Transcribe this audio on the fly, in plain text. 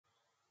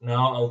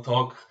Now I'll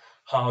talk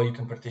how you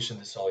can partition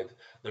the solid.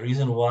 The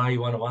reason why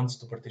one wants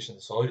to partition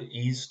the solid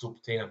is to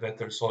obtain a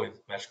better solid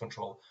mesh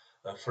control.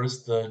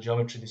 First, the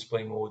geometry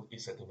display mode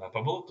is set to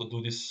mappable. To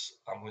do this,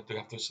 I'm going to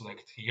have to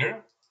select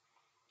here,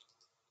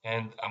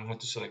 and I'm going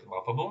to select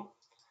mappable.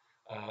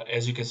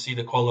 As you can see,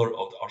 the color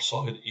of our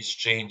solid is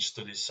changed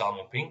to this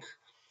salmon pink.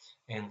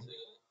 And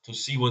to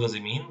see what does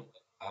it mean,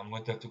 I'm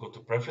going to have to go to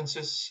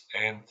Preferences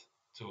and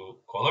to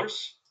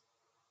Colors.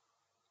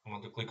 I'm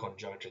going to click on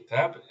Geometry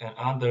tab, and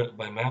under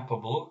by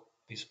Mappable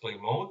Display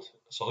Mode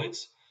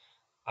Solids,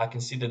 I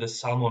can see that the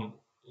salmon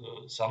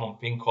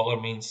pink color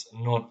means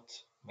not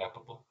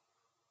mappable.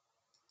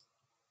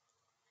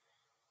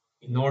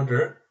 In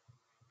order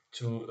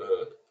to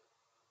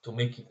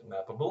make it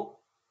mappable,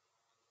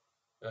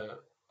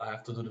 I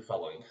have to do the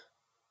following.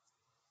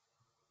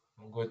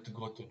 I'm going to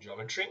go to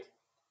Geometry,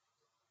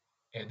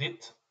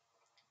 Edit,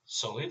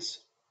 Solids,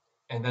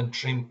 and then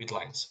Trim with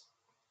Lines.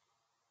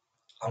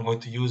 I'm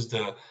going to use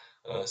the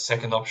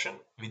second option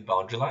with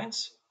boundary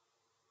lines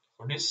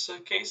for this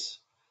case.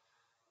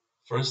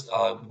 First,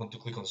 I'm going to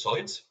click on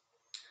Solids.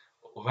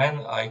 When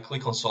I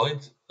click on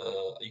Solid,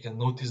 you can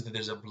notice that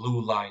there's a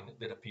blue line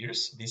that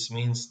appears. This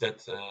means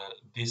that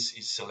this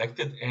is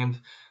selected, and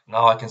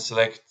now I can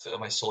select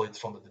my solid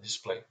from the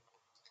display.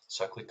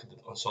 So I click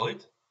on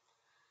Solid,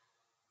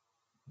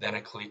 then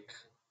I click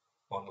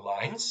on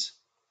Lines.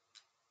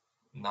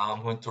 Now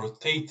I'm going to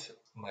rotate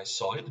my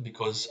solid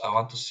because I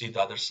want to see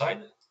the other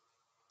side,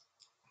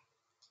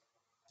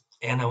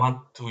 and I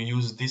want to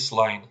use this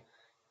line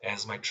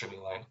as my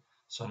trimming line.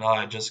 So now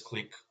I just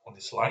click on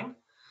this line.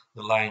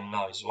 The line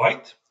now is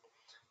white,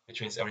 which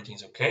means everything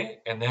is okay.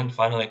 And then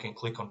finally I can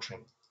click on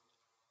Trim.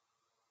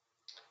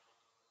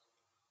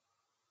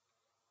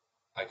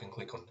 I can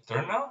click on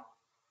Return now,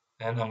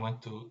 and I'm going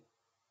to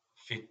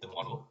fit the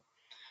model.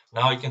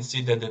 Now you can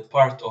see that the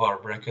part of our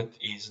bracket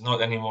is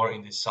not anymore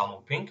in this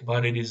salmon pink,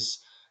 but it is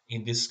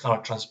in this kind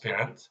of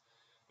transparent,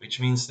 which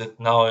means that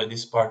now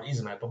this part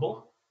is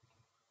mappable.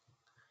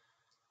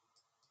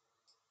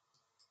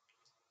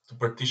 To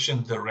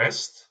partition the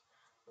rest,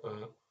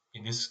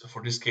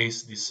 for this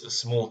case, these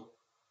small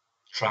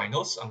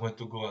triangles, I'm going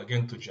to go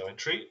again to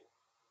Geometry,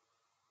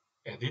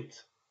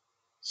 Edit,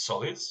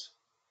 Solids,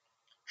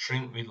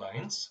 Trim with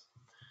Lines,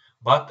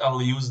 but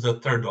I'll use the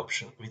third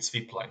option with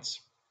Sweep Lines.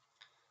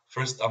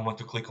 First, I'm going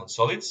to click on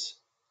Solids.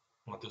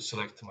 I'm going to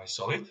select my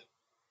solid.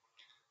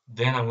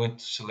 Then I'm going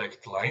to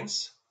select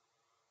Lines,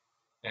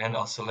 and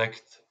I'll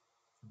select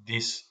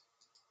these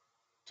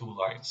two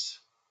lines.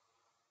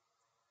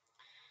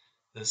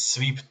 The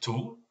Sweep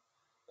tool,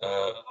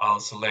 I'll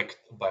select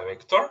by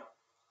vector,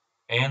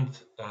 and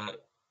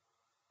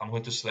I'm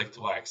going to select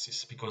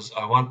y-axis because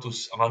I want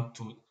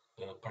to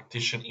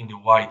partition in the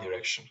y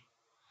direction.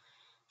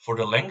 For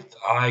the length,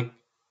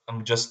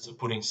 I'm just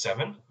putting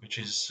 7, which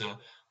is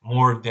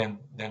more than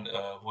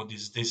what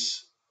is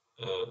this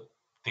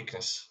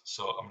thickness.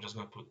 So I'm just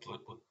going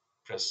to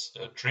press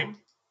Trim,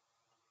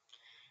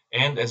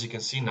 and as you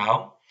can see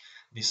now,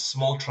 this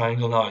small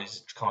triangle now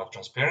is kind of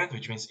transparent,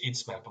 which means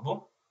it's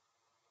mappable.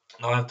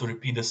 Now I have to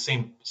repeat the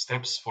same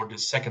steps for the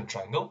second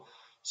triangle.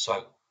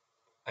 So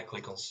I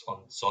click on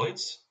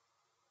Solids,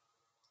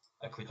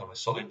 I click on my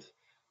solid,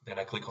 then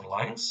I click on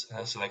Lines, and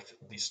I select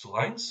these two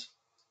lines.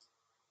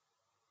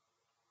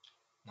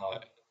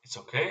 Now it's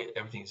okay,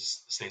 everything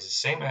stays the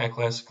same, and I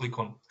click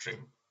on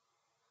Trim.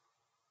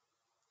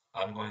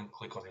 I'm going to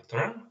click on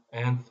Return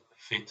and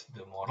fit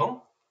the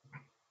model.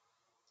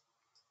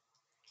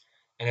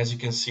 And as you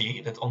can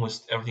see, that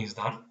almost everything is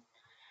done.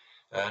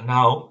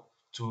 Now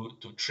to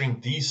trim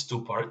these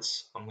two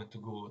parts, I'm going to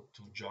go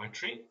to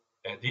Geometry,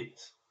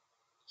 Edit,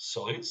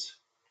 Solids,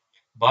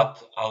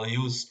 but I'll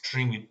use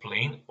Trim with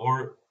Plane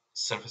or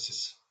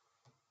Surfaces.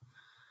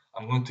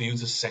 I'm going to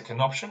use the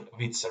second option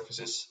with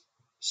Surfaces.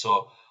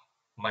 So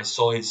my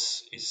solid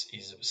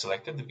is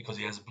selected because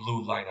it has a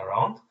blue line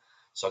around.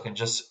 So I can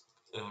just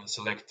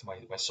select my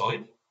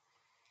solid.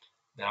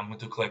 Then I'm going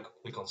to click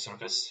on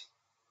Surface.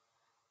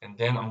 And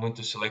then I'm going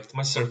to select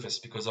my surface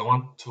because I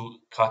want to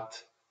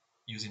cut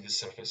using the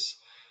surface.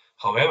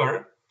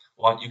 However,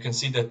 you can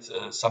see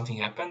that something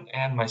happened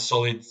and my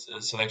solid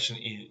selection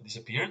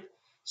disappeared.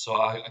 So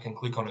I can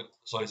click on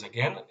solids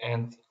again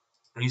and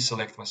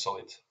reselect my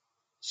solid.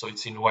 So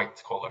it's in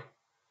white color.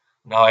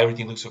 Now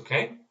everything looks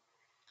okay.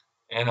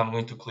 And I'm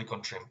going to click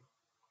on Trim.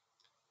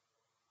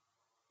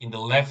 In the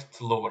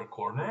left lower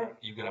corner,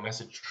 you get a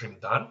message Trim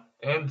done.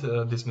 And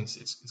this means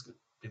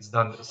it's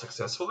done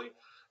successfully.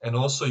 And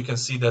also you can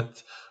see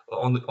that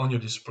on your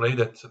display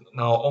that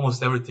now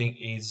almost everything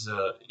is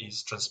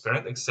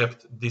transparent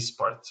except this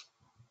part.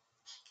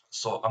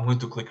 So I'm going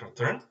to click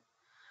Return,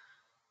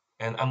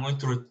 and I'm going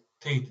to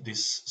rotate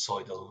this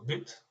solid a little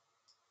bit,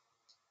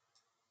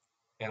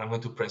 and I'm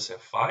going to press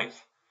F5,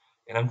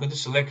 and I'm going to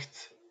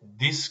select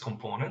this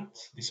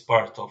component, this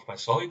part of my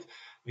solid,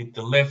 with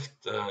the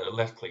left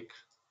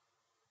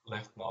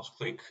mouse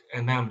click,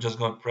 and then I'm just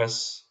going to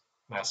press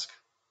Mask.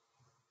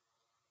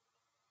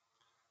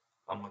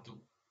 I'm going to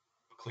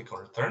click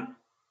on Return,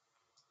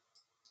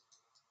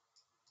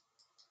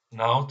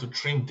 Now to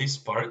trim this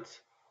part,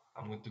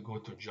 I'm going to go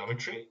to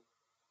Geometry,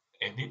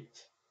 Edit,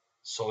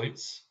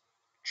 Solids,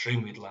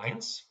 Trim with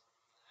Lines,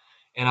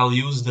 and I'll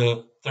use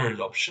the third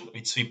option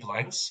with Sweep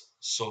Lines.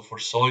 So for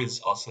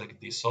solids, I'll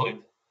select this solid,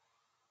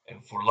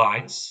 and for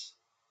lines,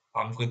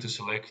 I'm going to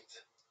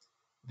select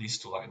these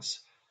two lines.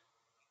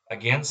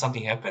 Again,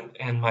 something happened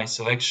and my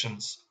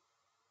selections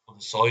of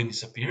the solid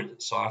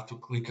disappeared, so I have to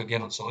click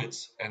again on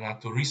solids and I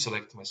have to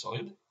reselect my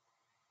solid,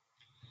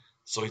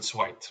 so it's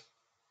white.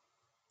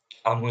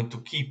 I'm going to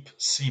keep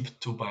sweep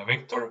to by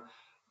vector,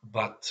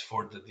 but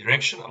for the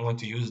direction I'm going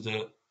to use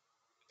the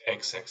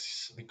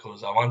x-axis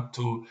because I want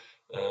to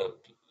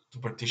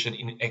partition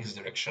in x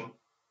direction.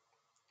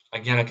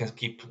 Again, I can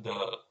keep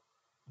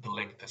the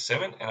length as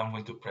 7 and I'm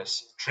going to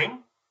press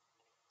trim.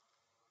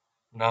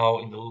 Now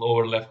in the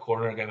lower left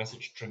corner I get a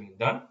message trimming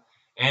done,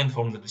 and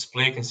from the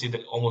display I can see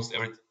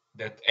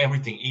that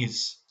everything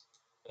is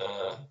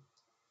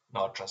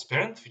now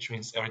transparent, which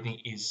means everything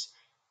is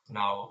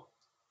now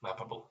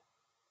mappable.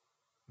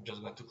 I'm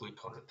just going to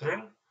click on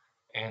return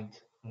and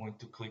I'm going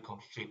to click on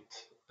fit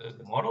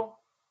the model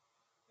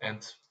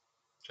and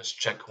just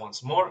check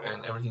once more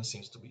and everything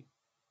seems to be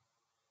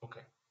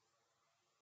okay.